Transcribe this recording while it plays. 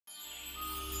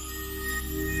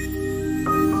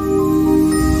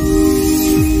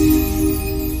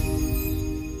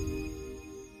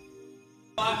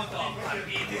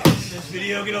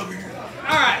now get over here.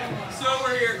 All right, so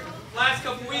we're here. Last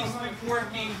couple weeks we've been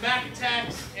working back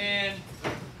attacks and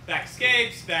back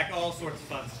escapes, back all sorts of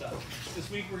fun stuff. This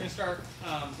week we're going to start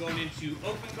going into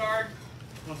open guard.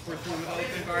 Once we're through with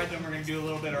open guard, then we're going to do a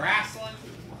little bit of wrestling.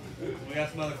 We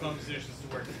got some other fun positions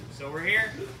to work through. So we're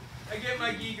here. I get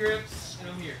my gi grips, and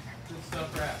I'm here. Good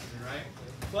stuff for happening, right?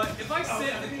 But if I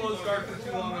sit in the closed guard for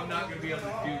too long, I'm not going to be able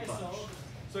to do much.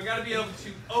 So I got to be able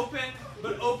to open,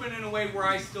 but open in a way where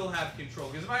I still have control.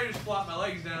 Because if I just flop my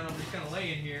legs down, I'm just kind of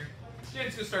laying here.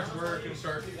 James going to start to work and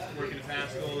start working a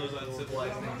pass, all those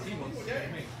uncivilized things he wants to do to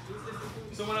me.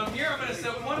 So when I'm here, I'm going to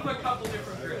set one of a couple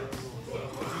different grips.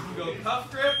 You can go cuff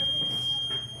grip,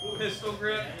 pistol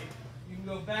grip, you can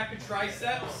go back of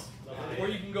triceps, or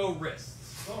you can go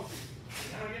wrists.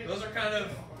 Those are kind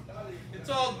of, it's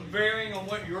all varying on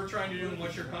what you're trying to do and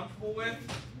what you're comfortable with.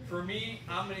 For me,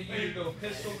 I'm going to either go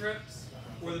pistol grips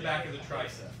or the back of the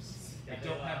triceps. I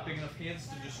don't have big enough hands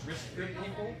to just wrist grip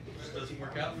people. It just doesn't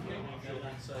work out for me.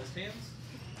 Children-sized hands.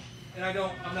 And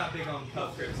I'm not big on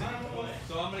cuff grips anymore.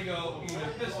 So I'm going to go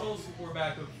either pistols or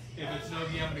back of, if it's no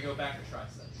gi, I'm going to go back of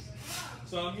triceps.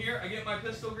 So I'm here, I get my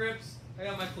pistol grips, I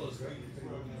got my close grip.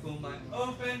 Boom, mine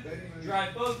open,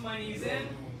 drive both my knees in,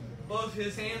 both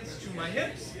his hands to my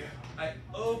hips. I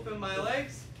open my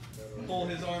legs, pull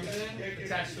his arms in,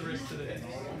 attach the wrist to the hips.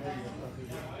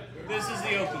 This is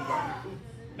the open guard.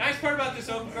 Nice part about this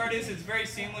open guard is it's very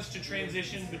seamless to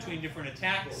transition between different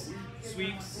attacks,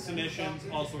 sweeps, submissions,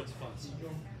 all sorts of fun stuff.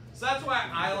 So that's why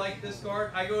I like this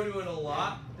guard. I go to it a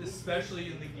lot, especially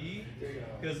in the gi,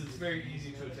 because it's very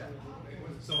easy to attack.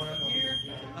 So when I'm here,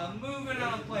 I'm moving and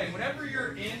I'm playing. Whenever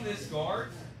you're in this guard,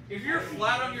 if you're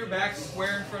flat on your back,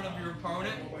 square in front of your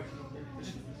opponent,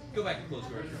 just go back to close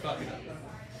guard. You're fucking up.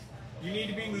 You need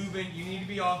to be moving. You need to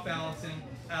be off balancing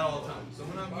at all times. So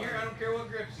when I'm here, I don't care what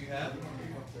grips you have.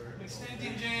 I'm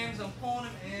extending James. I'm pulling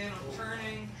him in. I'm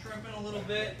turning, shrimping a little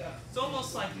bit. It's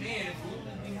almost like, man,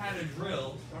 if we had a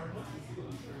drill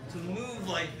to move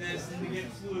like this and to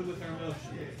get fluid with our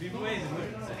motion. It'd be amazing,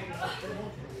 wouldn't it?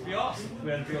 It'd be awesome if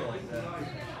we had a drill like that.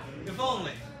 If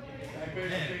only.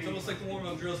 Man, it's almost like the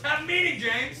warm-up drills. Have a meeting,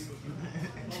 James!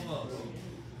 Almost.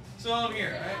 So I'm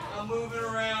here, right? I'm moving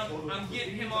around. I'm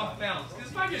getting him off balance.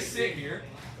 Because if I just sit here,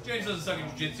 James doesn't suck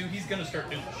at jiu-jitsu, he's going to start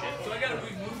doing shit. So I got to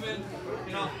be moving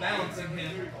and off balancing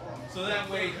him so that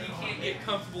way he can't get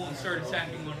comfortable and start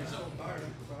attacking on his own.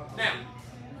 Now,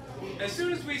 as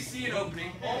soon as we see an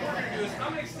opening, all we're going to do is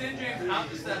I'm going to extend James out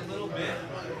just that little bit,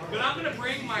 but I'm going to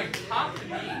bring my top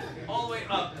knee all the way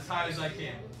up as high as I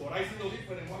can.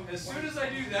 As soon as I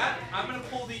do that, I'm going to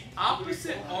pull the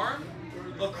opposite arm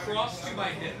across to my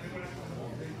hip.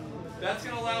 That's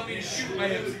going to allow me to shoot my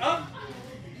hips up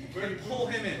and pull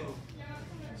him in.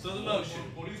 So the motion,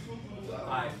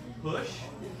 I push,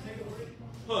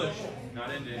 push,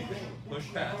 not ending, push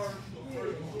pass,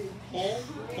 pull,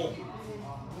 pull.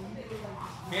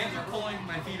 Hands are pulling,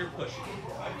 my feet are pushing.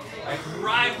 I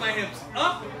drive my hips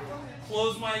up,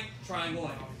 close my triangle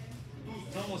in.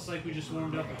 It's almost like we just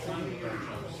warmed up a triangle.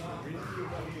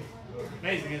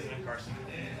 Amazing, isn't it, Carson?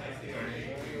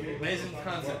 Amazing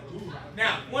concept.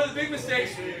 Now, one of the big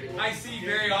mistakes I see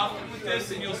very often with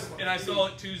this, and I saw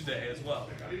it Tuesday as well,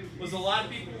 was a lot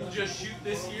of people will just shoot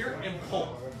this here and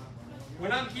pull.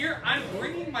 When I'm here, I'm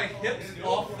bringing my hips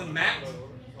off the mat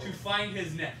to find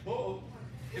his neck.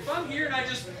 If I'm here and I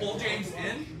just pull James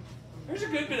in, there's a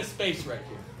good bit of space right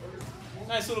here.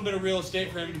 Nice little bit of real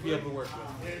estate for him to be able to work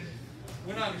with.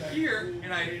 When I'm here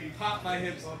and I pop my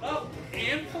hips up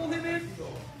and pull him in,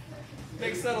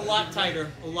 makes that a lot tighter,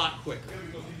 a lot quicker.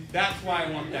 That's why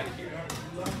I want that here.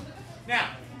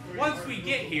 Now, once we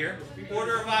get here,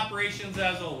 order of operations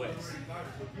as always.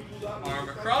 Arm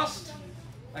across,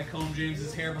 I comb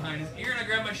James's hair behind his ear and I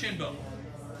grab my shin bone.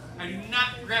 I do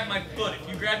not grab my foot.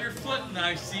 If you grab your foot and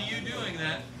I see you doing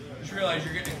that, just realize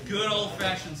you're getting a good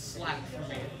old-fashioned slap from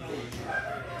me.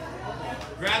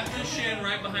 Grab the shin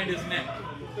right behind his neck.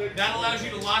 That allows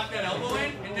you to lock that elbow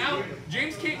in, and now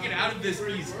James can't get out of this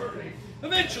easily.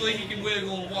 Eventually, he can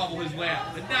wiggle and wobble his way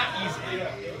out, but not easily.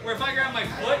 Where if I grab my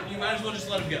foot, you might as well just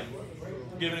let him go.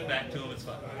 Giving it back to him, it's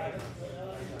fine.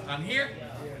 I'm here.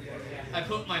 I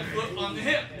put my foot on the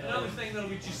hip. Another thing that'll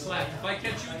get you slapped. If I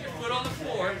catch you with your foot on the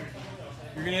floor,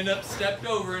 you're going to end up stepped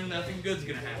over and nothing good's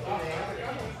going to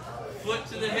happen. Foot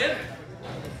to the hip.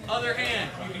 Other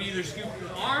hand, you can either scoop your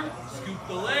arm, scoop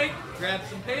the leg, grab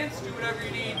some pants, do whatever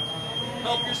you need.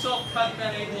 Help yourself cut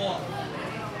that angle off.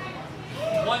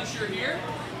 Once you're here,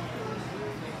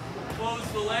 close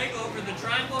the leg over the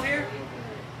triangle here.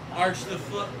 Arch the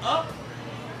foot up,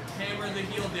 hammer the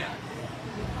heel down.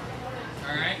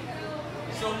 Alright?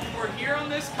 So when we're here on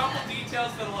this, couple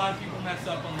details that a lot of people mess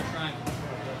up on the triangle.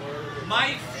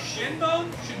 My shin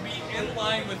bone should be in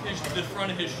line with the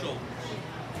front of his shoulders,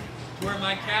 to where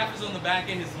my calf is on the back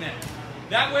of his neck.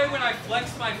 That way when I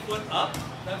flex my foot up,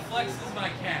 that flexes my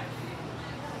calf.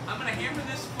 I'm going to hammer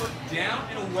this foot down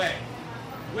and away.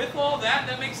 With all that,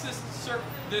 that makes this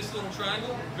little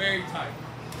triangle very tight.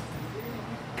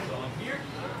 So I'm here,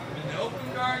 I'm in the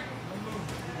open guard, I'm moving.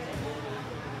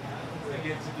 I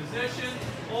get to position,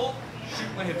 hold,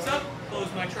 shoot my hips up,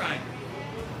 close my triangle.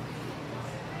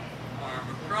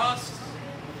 Arm across,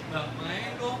 about my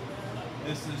angle.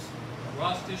 This is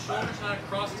across his shoulders, not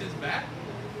across his back.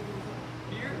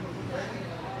 Here,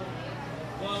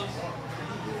 close.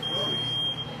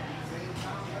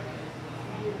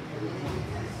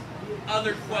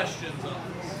 Other questions on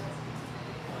this?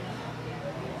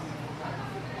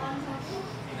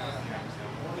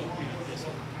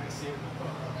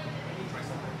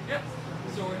 Yep.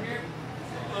 So we're here.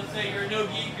 Let's say you're a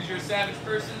no-gi because you're a savage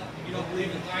person. You don't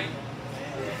believe in light.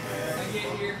 I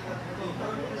get here.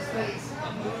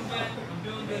 I'm moving. I'm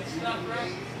doing good stuff,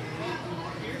 right?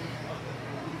 Here.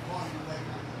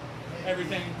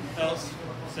 Everything else,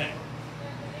 same.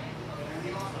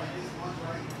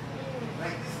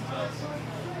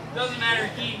 Doesn't matter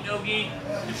gi, no gi.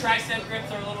 The tricep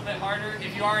grips are a little bit harder.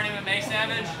 If you are an MMA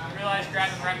savage, realize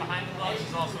grabbing right behind the gloves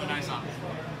is also a nice option.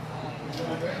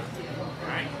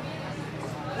 Alright.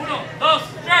 Uno, dos,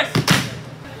 tres!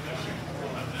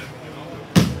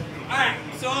 Alright,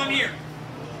 so I'm here.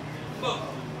 Boom.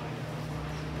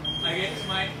 I get to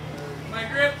my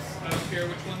grips. I don't care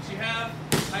which ones you have.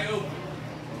 I open.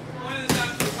 One of the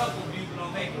times to a couple of you that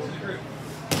I'll make it to the group.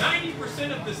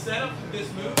 90% of the setup of this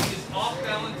move is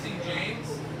off-balancing James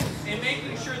and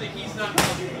making sure that he's not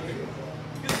moving.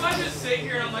 Because if I just sit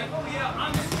here and I'm like, oh yeah,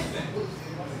 I'm just moving,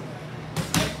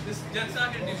 that's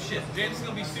not going to do shit. James is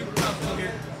going to be super comfortable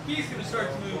here. He's going to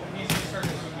start to move, and he's going to start to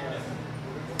move here.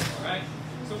 Alright?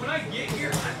 So when I get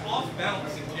here, I'm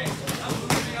off-balancing James. I'm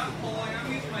moving, I'm pulling, I'm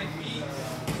using my feet,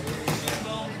 shin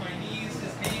bones, my knees,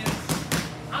 his hands.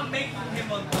 I'm making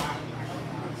him uncomfortable.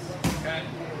 Okay?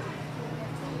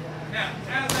 Now,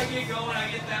 as I get going, I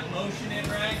get that motion in,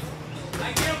 right?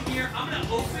 I get him here, I'm going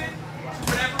to open to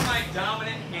whatever my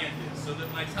dominant hand is, so that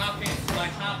my top hand is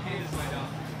my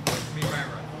dominant. It's me right.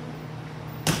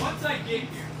 Once I get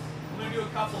here, I'm going to do a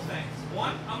couple things.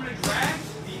 One, I'm going to drag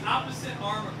the opposite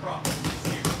arm across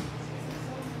here.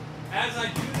 As I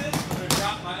do this, I'm going to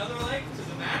drop my other leg to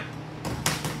the mat.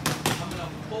 I'm going to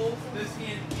pull this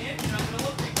hand in, and I'm going to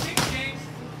look to kick James,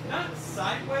 not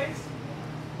sideways,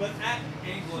 but at an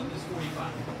angle at this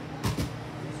 45.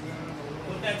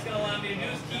 What that's going to allow me to do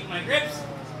is keep my grips,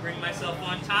 bring myself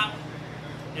on top,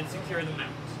 and secure the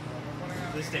mount.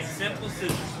 Just a simple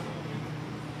scissors.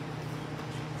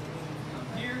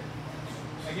 I'm here,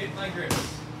 I get my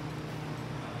grips.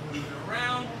 Moving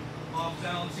around, off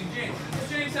balancing James.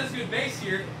 James has good base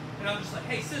here, and I'm just like,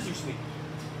 hey, scissor sweep.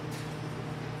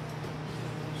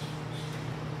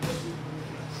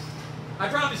 I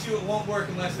promise you it won't work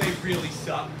unless they really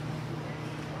suck.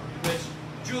 Which,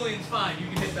 Julian's fine, you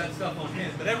can hit that stuff on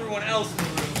him, but everyone else in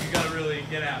the room, you gotta really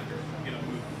get after it, you know,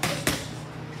 move.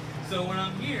 So when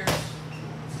I'm here,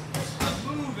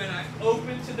 I'm moving, I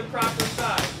open to the proper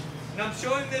side. And I'm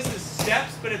showing this as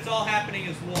steps, but it's all happening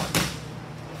as one.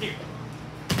 Here.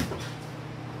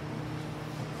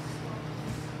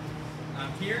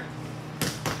 I'm here.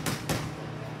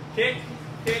 Kick,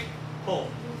 kick, pull.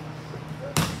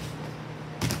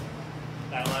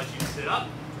 That allows you to sit up,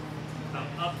 come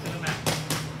up to the mat.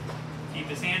 Keep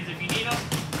his hands if you need them.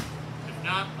 If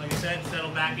not, like I said,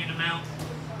 settle back into mount.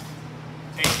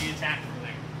 Take the attack from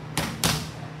there.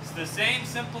 It's the same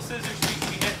simple scissor sweep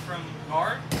we hit from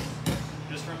guard,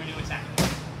 just from a new attack.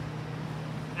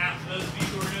 Now, for those of you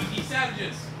who are doing gi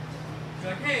savages,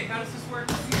 you're like, hey, how does this work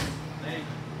here? Hey.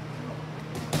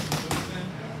 Open,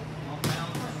 off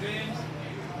balance, James.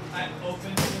 I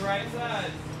open to the right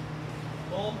side.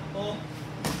 Pull, pull.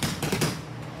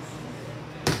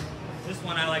 This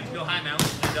one I like to go high mount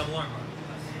and double arm bar.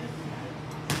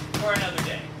 For another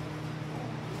day.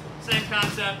 Same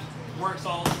concept, works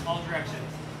all directions.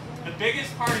 The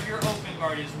biggest part of your open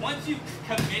guard is once you've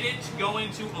committed to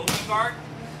going to open guard,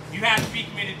 you have to be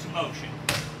committed to motion.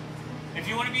 If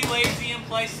you want to be lazy and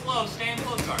play slow, stay in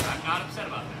close guard. I'm not upset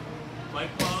about that. Play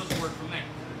close, work from there.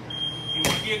 You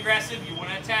want to be aggressive, you want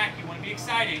to attack, you want to be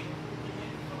exciting.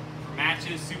 For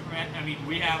matches, I mean,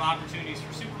 we have opportunities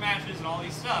for super matches and all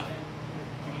these stuff.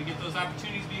 If you want to get those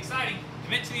opportunities to be exciting,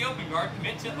 commit to the open guard,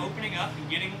 commit to opening up and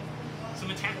getting some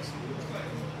attacks.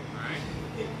 Alright?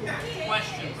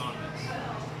 Questions on this?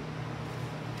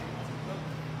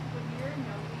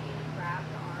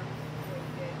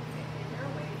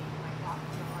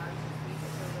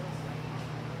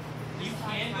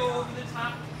 can go over the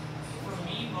top. For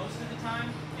me, most of the time,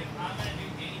 if I'm going to do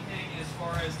anything as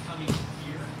far as coming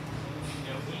here,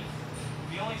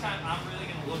 the only time I'm really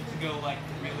going to look to go like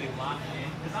really locked in,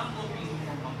 because I'm looking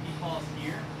for monkey paws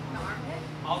here.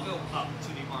 I'll go up to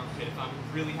the armpit if I'm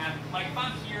really having, like if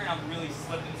I'm here and I'm really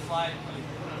slip and slide.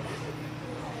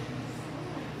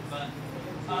 But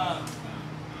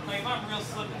like if I'm real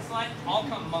slip and slide, I'll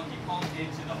come monkey palm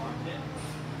into the armpit.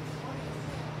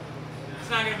 It's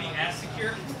not going to be as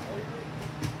secure,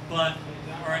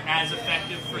 or as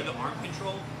effective for the arm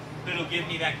control, but it'll give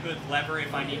me that good lever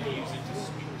if I need to use it to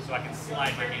sweep, so I can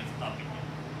slide my hands up again.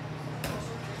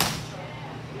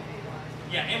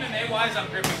 Yeah, MMA-wise, I'm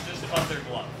gripping just above their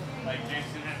glove. Like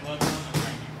Jason had gloves on, I'm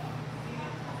right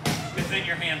here. Because then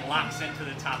your hand locks into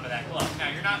the top of that glove. Now,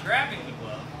 you're not grabbing the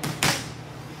glove.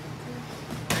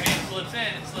 Your hand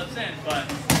slips in, but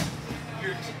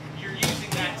you're using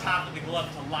that top of the glove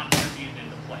to lock your hand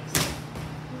into place.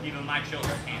 Even my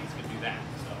children's hands can do that.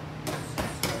 So,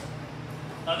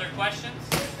 other questions?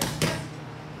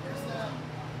 There's the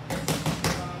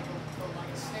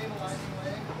stabilizing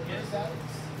leg. Yes. Is that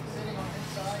sitting on this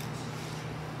side?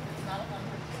 It's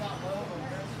not low, but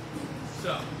where is it?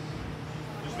 So,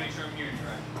 just make sure I'm hearing you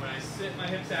right. When I sit my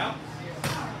hips out,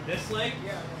 this leg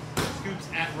scoops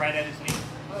right at his knee.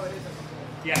 Oh, it is.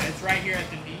 Yeah, it's right here at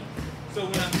the knee. So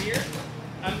when I'm here,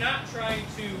 I'm not trying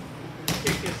to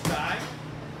kick his thigh.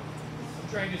 I'm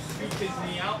trying to scoop his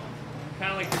knee out,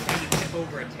 kind of like you're trying to tip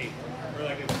over a table or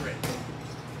like a bridge.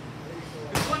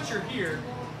 Because once you're here,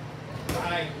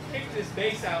 I kick this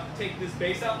base out, take this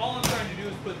base out. All I'm trying to do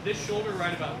is put this shoulder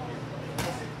right about here.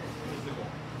 Is the goal.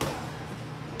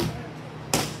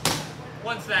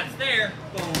 Once that's there,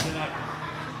 boom, then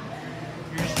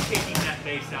you're just taking that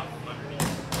base out from underneath.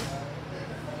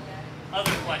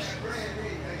 Other questions?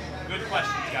 Good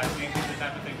questions, guys. These are the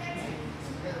type of things you do.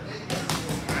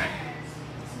 Alright.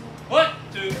 1,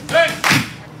 2, 3.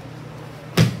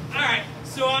 Alright,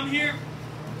 so I'm here.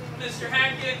 Mr.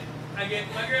 Hackett. I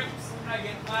get my grips. I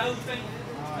get my open.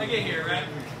 I get here, right?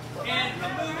 And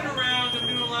I'm moving around. I'm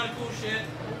doing a lot of cool shit.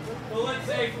 Well, let's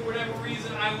say for whatever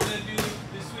reason I want to do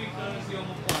this week known as the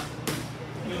omoplata.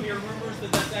 You'll hear rumors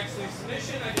that that's actually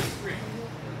submission. I just scream.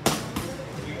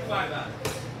 You can fight about it.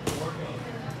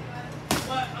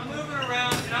 But I'm moving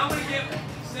around and I'm going to get the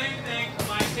same thing,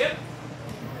 my hip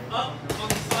up on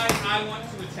the side I want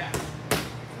to attack.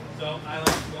 So I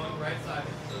like going right side,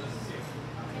 so this is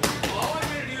here. All I'm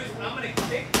going to do is I'm going to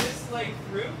kick this leg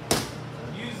through,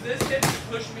 use this hip to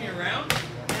push me around,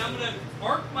 and I'm going to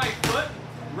arc my foot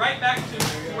right back to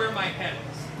where my head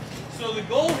is. So the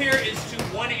goal here is to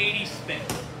 180 spin.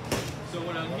 So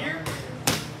when I'm here,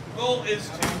 the goal is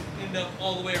to end up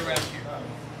all the way around here.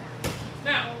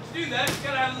 Now, to do that, you've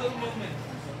got to have a little movement.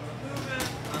 Movement,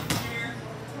 I'm here,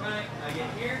 right, I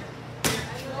get here,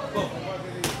 boom.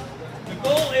 The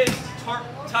goal is to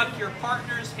tuck your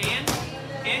partner's hand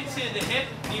into the hip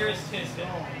nearest his hip.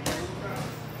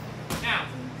 Now,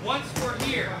 once we're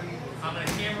here, I'm going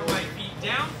to hammer my feet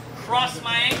down, cross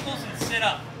my ankles, and sit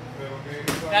up.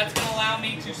 That's going to allow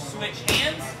me to switch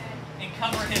hands and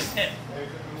cover his hip.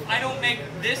 I don't make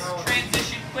this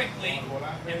transition quickly,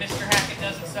 and Mr. Hackett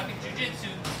doesn't suck at jiu-jitsu,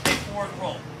 a forward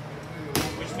roll,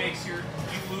 which makes you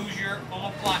lose your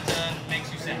omoplata and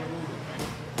makes you sit.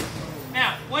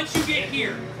 Now, once you get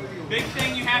here, big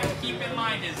thing you have to keep in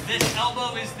mind is this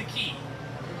elbow is the key.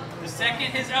 The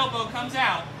second his elbow comes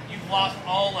out, you've lost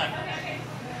all leverage.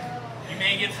 You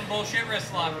may get some bullshit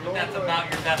wrist lock, but that's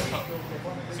about your best hook.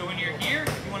 So when you're here,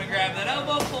 you want to grab that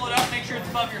elbow, pull it up, make sure it's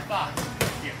above your thigh.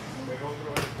 Here.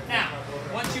 Now,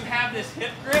 once you have this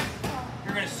hip grip,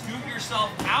 you're going to scoop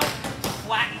yourself out to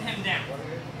flatten him down.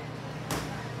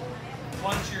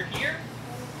 Once you're here,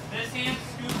 this hand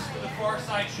scoops to the far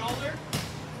side shoulder.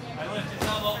 I lift his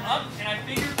elbow up, and I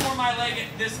figure for my leg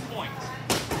at this point.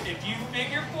 If you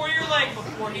figure for your leg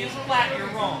before he is flat, you're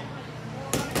wrong.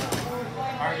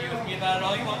 Argue with me about it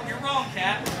all you want. You're wrong,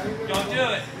 Cat. Don't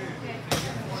do it.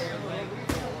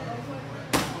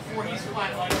 Before he's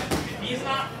flat like this. If he's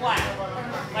not flat,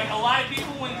 like a lot of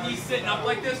people when he's sitting up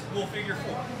like this, will figure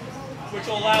 4, which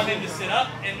will allow him to sit up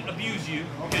and abuse you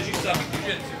because you suck at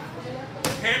jiu-jitsu.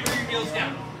 Hammer your heels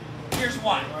down. Here's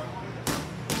why.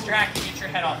 Mr. Hackett, get your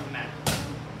head off the mat.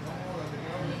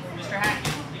 Mr.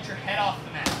 Hackett, get your head off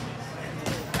the mat, please.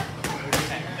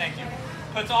 Okay, thank you.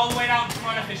 Puts all the weight out in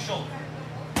front of his shoulder.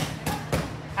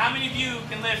 How many of you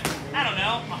can lift, I don't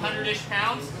know, 100-ish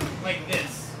pounds like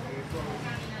this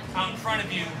out in front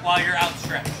of you while you're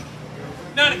outstretched?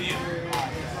 None of you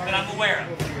that I'm aware of.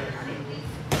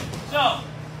 So,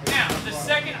 now, the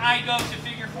second I go to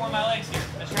figure 4 my legs here,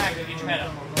 Mr. Hackett, get your head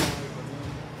up.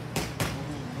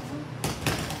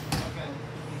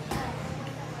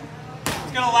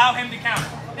 It's going to allow him to counter.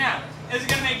 Now, is it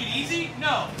going to make it easy?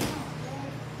 No.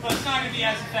 But it's not going to be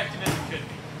as effective as it could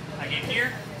be. I get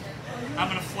here, I'm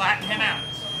going to flatten him out.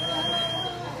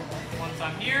 Once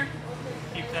I'm here,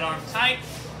 keep that arm tight.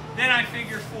 Then I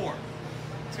figure 4.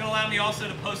 It's going to allow me also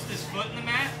to post this foot in the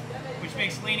mat, which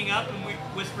makes leaning up and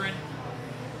whispering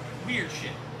weird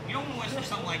shit. You don't want to whisper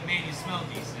something like, man, you smell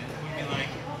decent. You'd be like,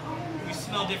 you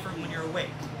smell different when you're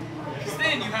awake. Because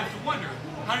then you have to wonder,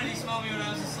 how did he smell me when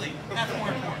I was asleep? That's more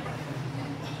important.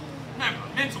 Remember,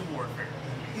 mental warfare.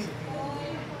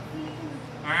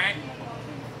 Alright?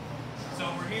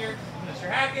 So we're here, Mr.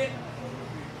 Hackett.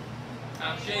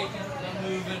 I'm shaking, I'm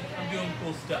moving, I'm doing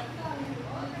cool stuff.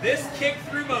 This kick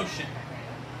through motion.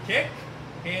 Kick,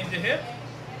 hand to hip,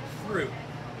 through.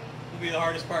 Will be the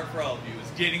hardest part for all of you,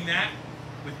 is getting that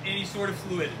with any sort of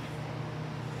fluidity.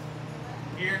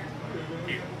 Here,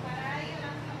 here.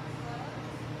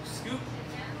 Scoop,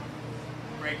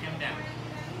 break him down.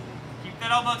 Keep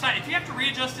that elbow tight. If you have to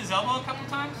readjust his elbow a couple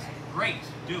times, great,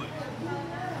 do it.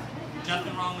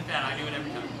 Nothing wrong with that, I do it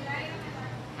every time.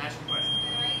 Ask your question.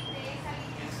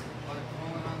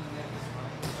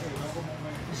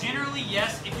 Generally,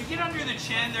 yes. If you get under the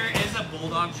chin, there is a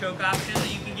bulldog choke option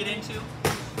that you can get into.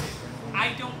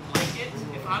 I don't like it.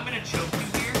 If I'm going to choke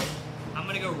you here, I'm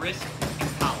going to go wrist and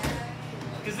collar.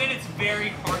 Because then it's very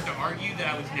hard to argue that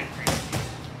I was neck crazy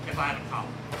if I have a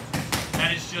collar.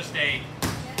 That is just a,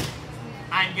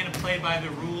 I'm going to play by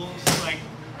the rules. Like,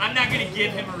 I'm not going to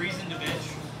give him a reason to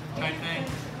bitch type thing.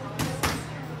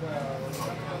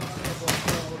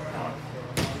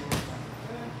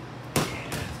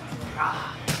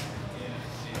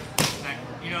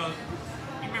 You know,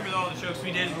 you remember all the chokes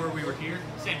we did where we were here?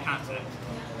 Same concept,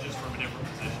 just from a different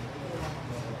position.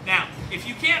 Now, if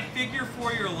you can't figure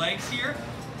for your legs here,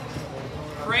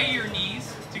 pray your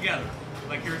knees together,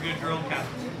 like you're a good girl in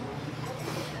Catholic.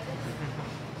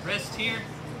 Wrist here.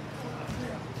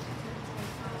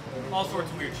 All sorts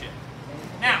of weird shit.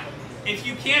 Now, if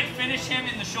you can't finish him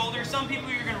in the shoulder, some people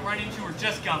you're going to run into are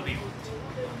just gumpy.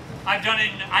 I've done it.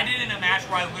 I did it in a match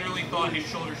where I literally thought his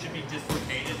shoulder should be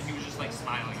dislocated, and he was just like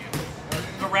smiling at me.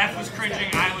 The ref was cringing,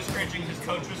 I was cringing, his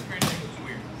coach was cringing. It was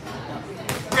weird.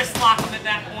 Wrist lock him at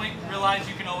that point. Realize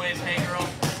you can always, hey girl,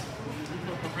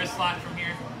 wrist lock from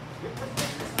here.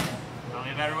 Probably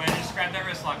a better way to describe that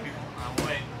wrist lock, people. I'll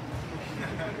wait.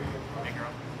 Hey girl.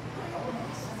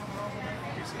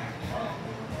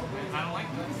 I don't like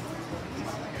that.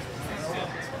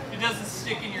 It doesn't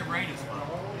stick in your brain as well.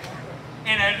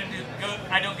 And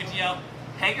I don't get to yell,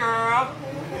 hey girl,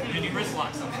 and then you wrist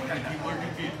lock something. People are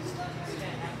confused.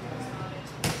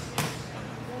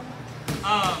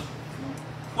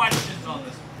 Questions on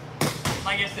this one?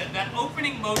 Like I said, that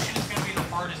opening motion is going to be the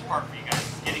hardest part for you guys,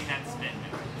 is getting that spin in.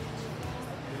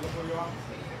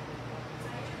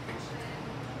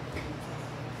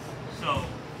 So,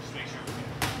 just make sure.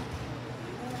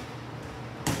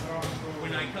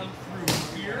 When I come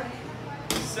through here,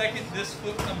 the second this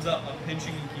foot comes up, I'm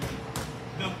pinching and keeping it.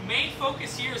 The main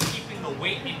focus here is keeping the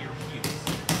weight in your heels.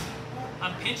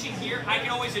 I'm pinching here, I can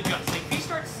always adjust. Like if he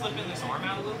starts slipping this arm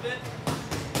out a little bit,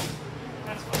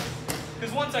 that's fine.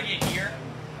 Because once I get here,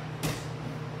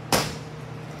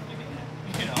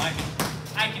 you know,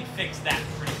 I can fix that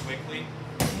pretty quickly.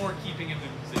 It's more keeping him in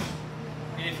position.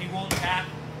 And if he won't tap,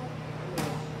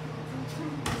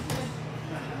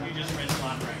 you just wrist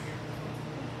lock right here.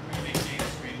 We're gonna make James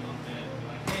scream a little bit. Be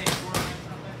like, hey, we're doing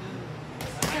something like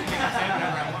this. I can say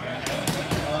whatever I want.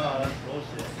 Oh, that's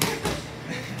bullshit.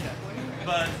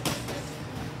 But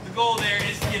the goal there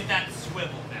is to get that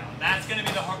swivel down. That's going to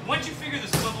be the hard. Once you figure the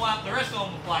swivel out, the rest of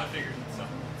them will fly to figure itself.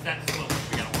 It's that swivel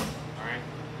we got to work on. All right.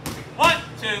 1,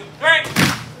 2, 3.